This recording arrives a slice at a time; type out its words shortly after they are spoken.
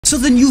So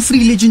the new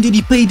free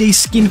legendary Payday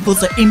skin for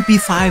the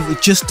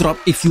MP5 just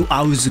dropped a few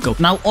hours ago.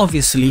 Now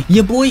obviously,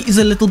 your boy is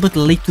a little bit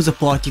late to the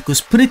party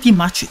because pretty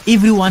much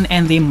everyone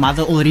and their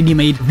mother already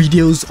made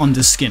videos on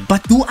the skin.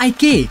 But do I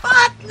care?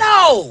 But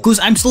no! Because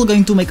I'm still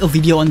going to make a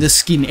video on this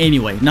skin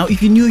anyway. Now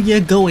if you're new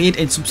here, go ahead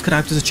and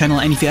subscribe to the channel,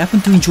 and if you happen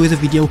to enjoy the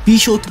video, be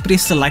sure to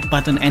press the like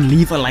button and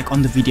leave a like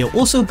on the video.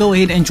 Also go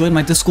ahead and join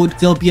my Discord.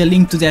 There'll be a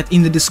link to that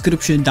in the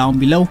description down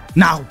below.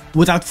 Now,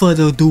 without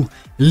further ado,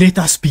 let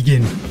us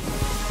begin.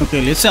 Okay,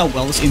 let's see how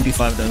well this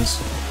MP5 does.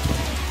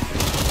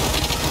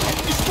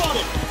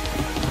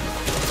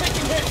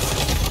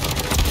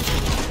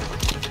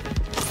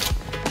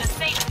 The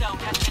safe zone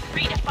has been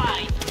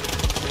redefined.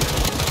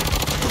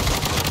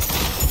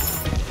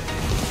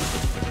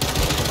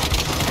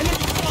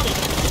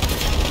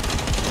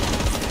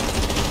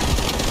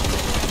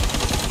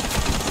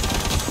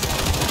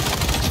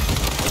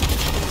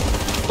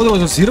 Oh, there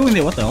was a zero in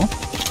there, what the hell?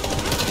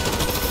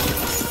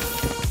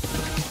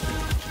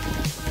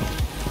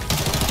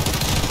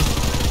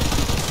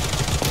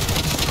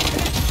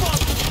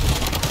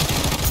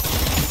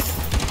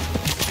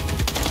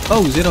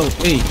 Oh, 0,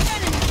 8.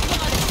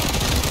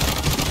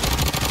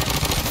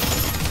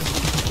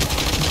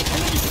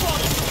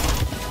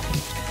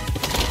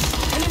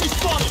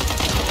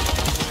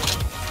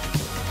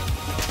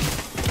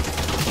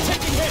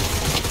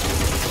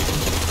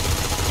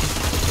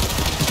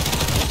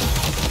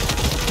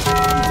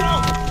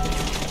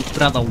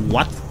 Brother,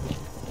 what?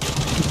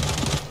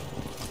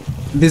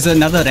 There's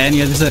another Ran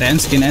here, there's a Ran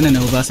skin and a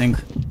Nova, I think.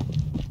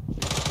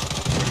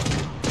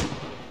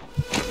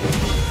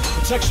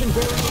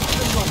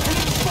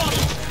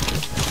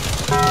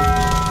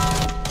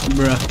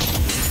 Bruh.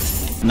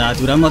 Nah,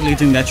 dude, I'm not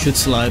letting that shit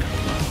slide.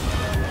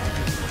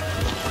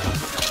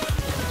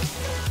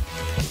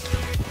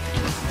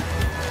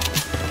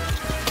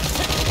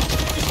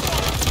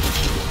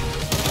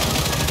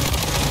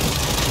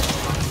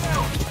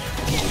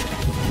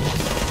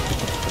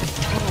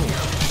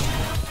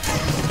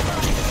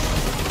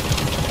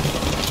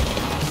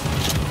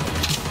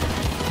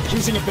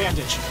 Using a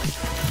bandage.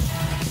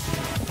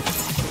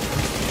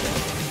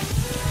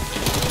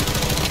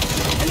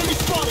 Enemy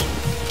spotted.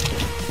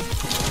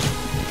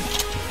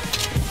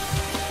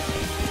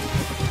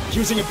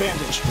 Using a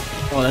bandage.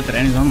 Oh, that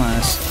Ran is on my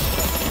ass.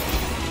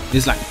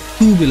 There's like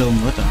 2 below me,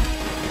 what the hell?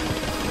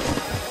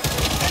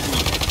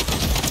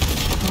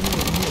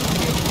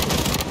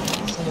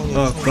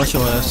 Oh, crush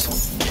your ass.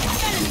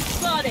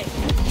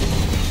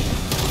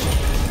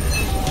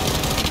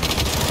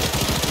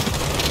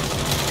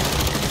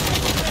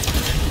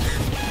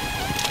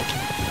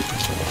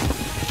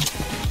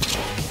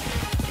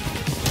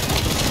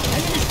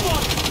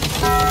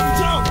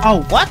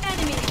 Oh, what?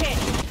 Enemy hit.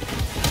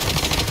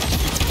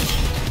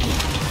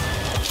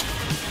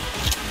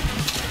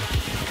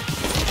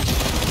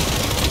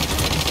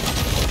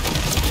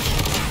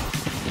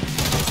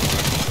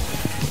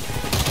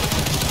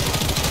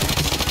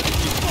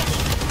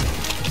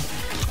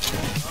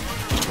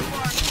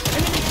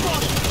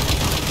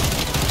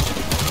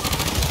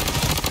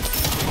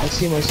 I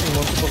see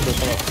multiple of the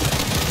top.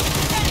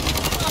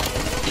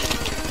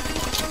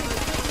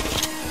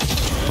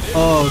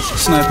 Oh,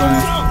 sniper.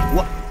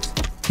 What?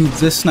 Dude,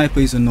 this sniper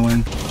is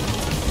annoying.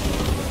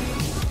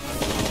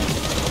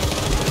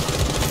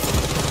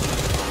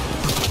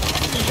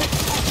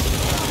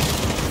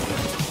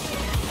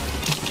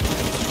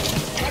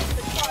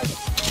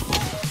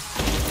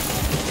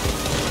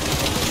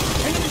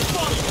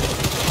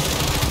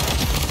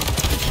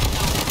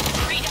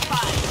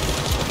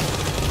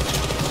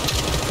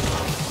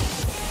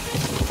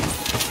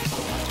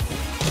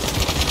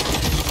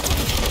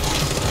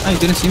 Ah, you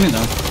didn't see me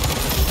though.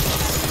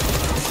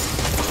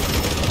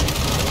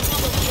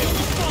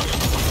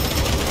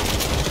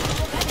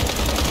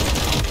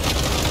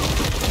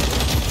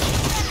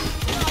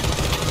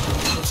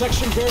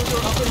 Protection barrier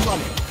up and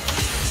running.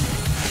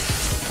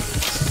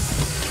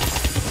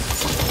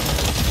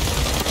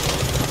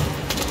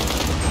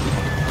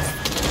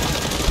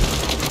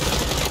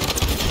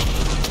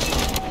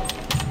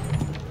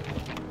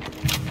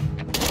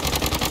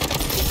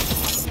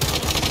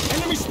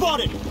 Enemy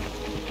spotted.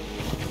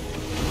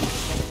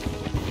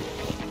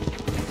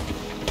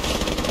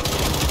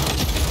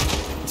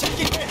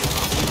 Taking hit.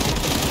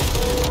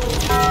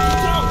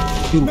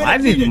 Dude, why are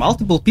there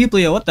multiple people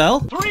here? What the hell?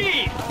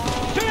 3,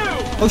 2,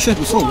 Oh shit,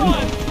 we saw a window.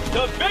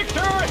 the victor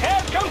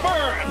has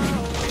confirmed.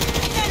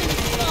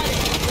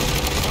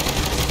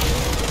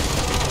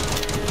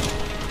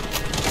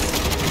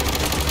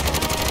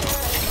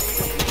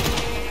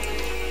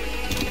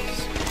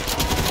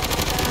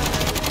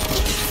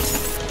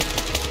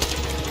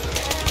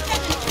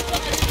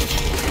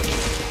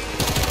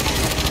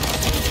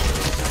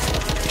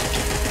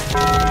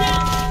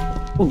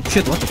 Oh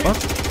shit, what the fuck?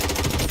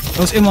 That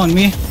was Emma on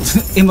me.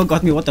 Emma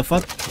got me, what the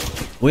fuck?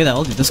 Where the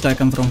hell did this guy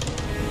come from?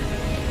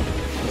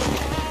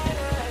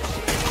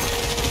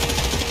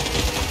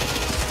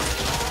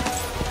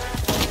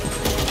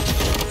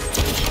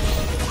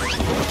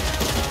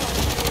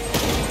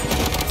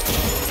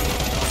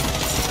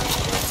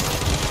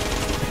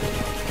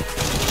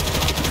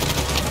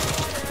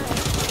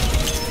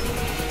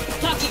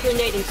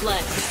 grenade in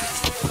play.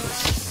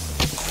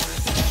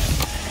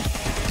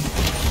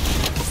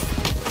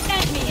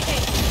 Enemy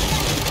hit.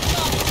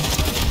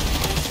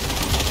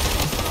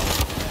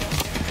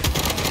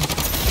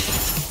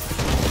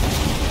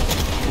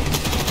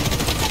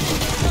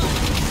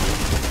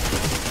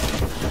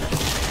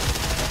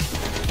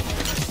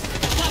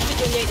 Toxic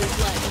grenade in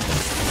play.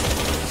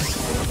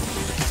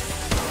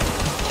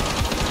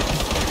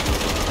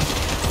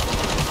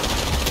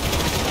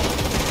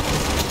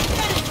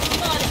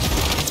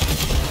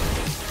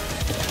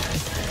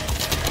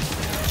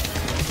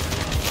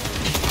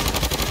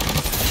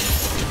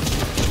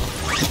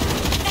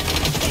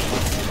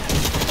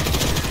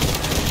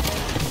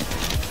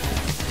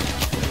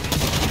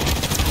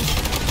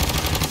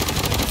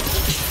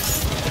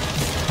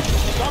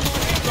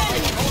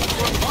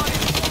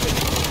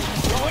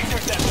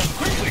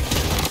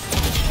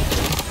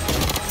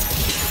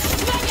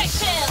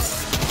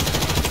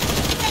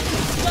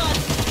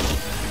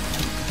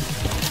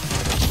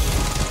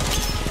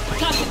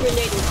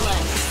 Grenade in play.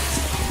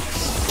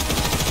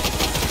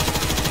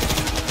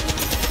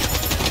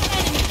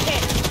 Enemy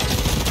hit.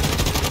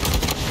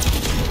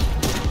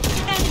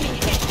 Enemy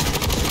hit.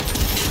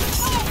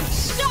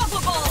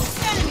 Unstoppable!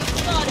 Enemy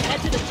spotted. Head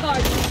to the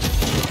target.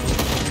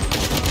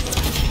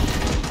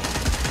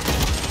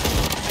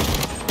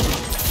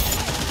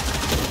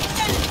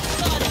 Enemy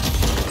spotted.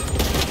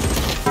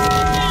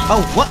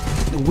 Oh, what?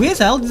 Where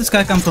the hell did this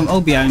guy come from?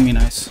 Oh, behind me,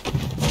 nice.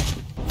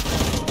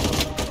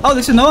 Oh,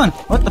 this is no one.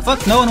 What the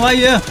fuck? No one, why are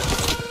you here?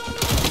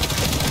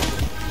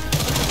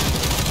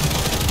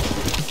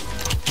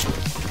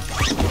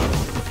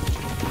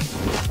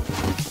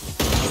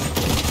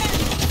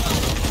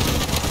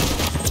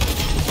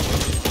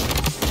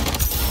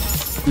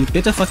 You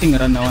better fucking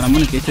run now and I'm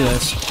gonna get you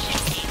this.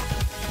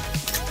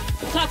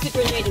 Toxic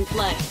grenade in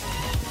play.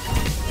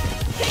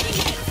 Taking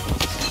hit.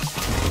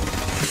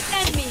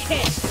 Enemy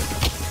hit.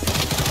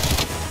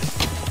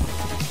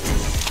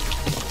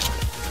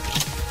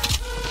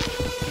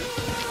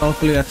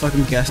 Hopefully that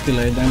fucking gas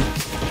delayed then.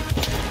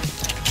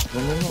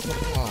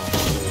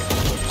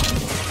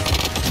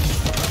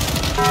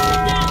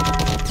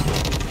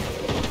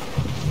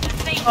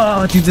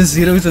 Oh dude, the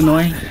zero is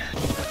annoying.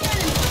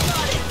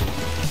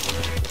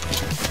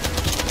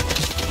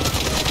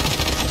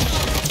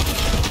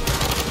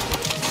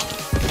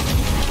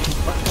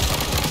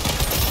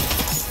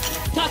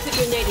 Toxic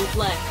grenade in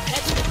play.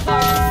 Head to the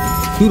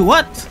target. Dude,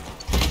 what?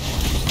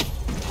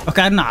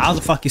 Okay, I don't know how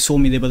the fuck he saw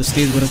me there by the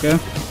stairs, but okay.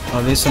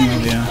 Oh, there's some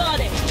over here.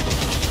 Spotted.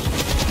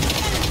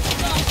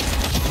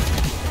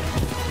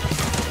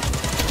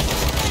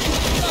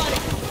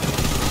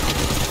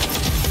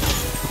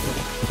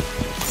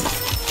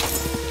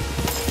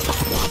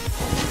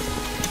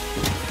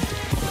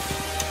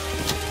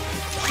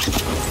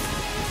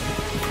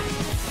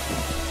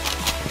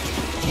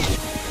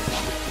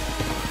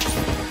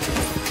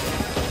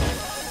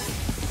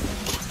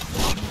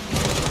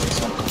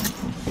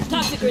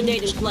 Toxic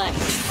grenade in play.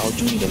 I'll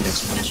do the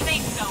next The one.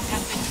 safe zone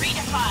has been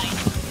redefined.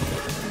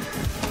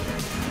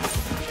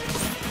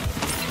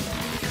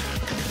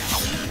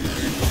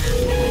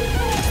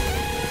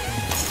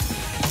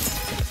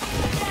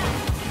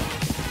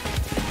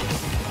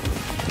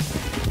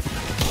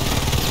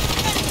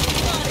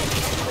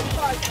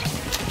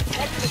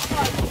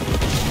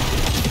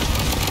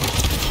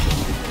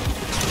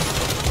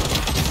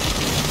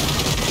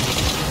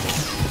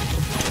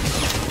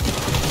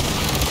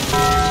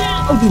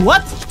 Oh dude,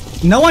 what?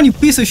 No one, you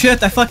piece of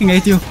shit, I fucking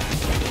hate you.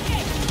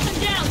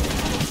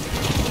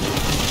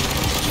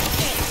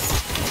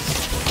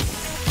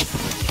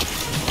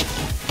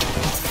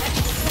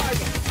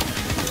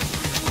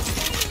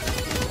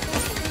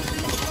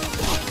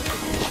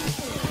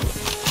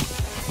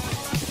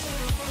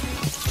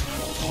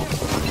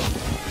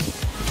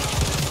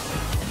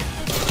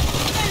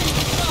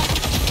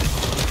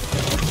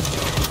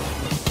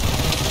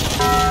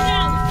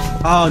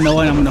 Oh no,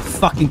 I'm gonna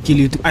fucking kill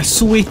you. I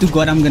swear to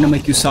God, I'm gonna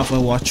make you suffer.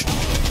 Watch.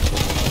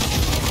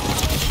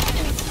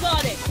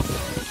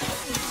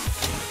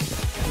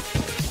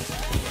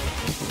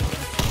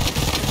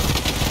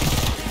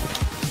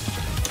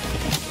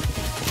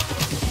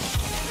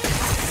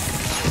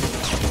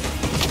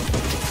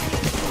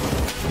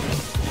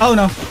 Oh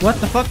no, what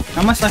the fuck?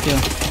 Am I stuck here?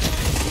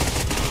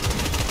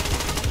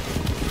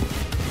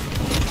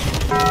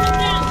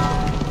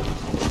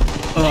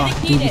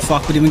 Oh, dude, the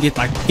fuck would even get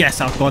like gas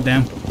out,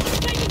 goddamn.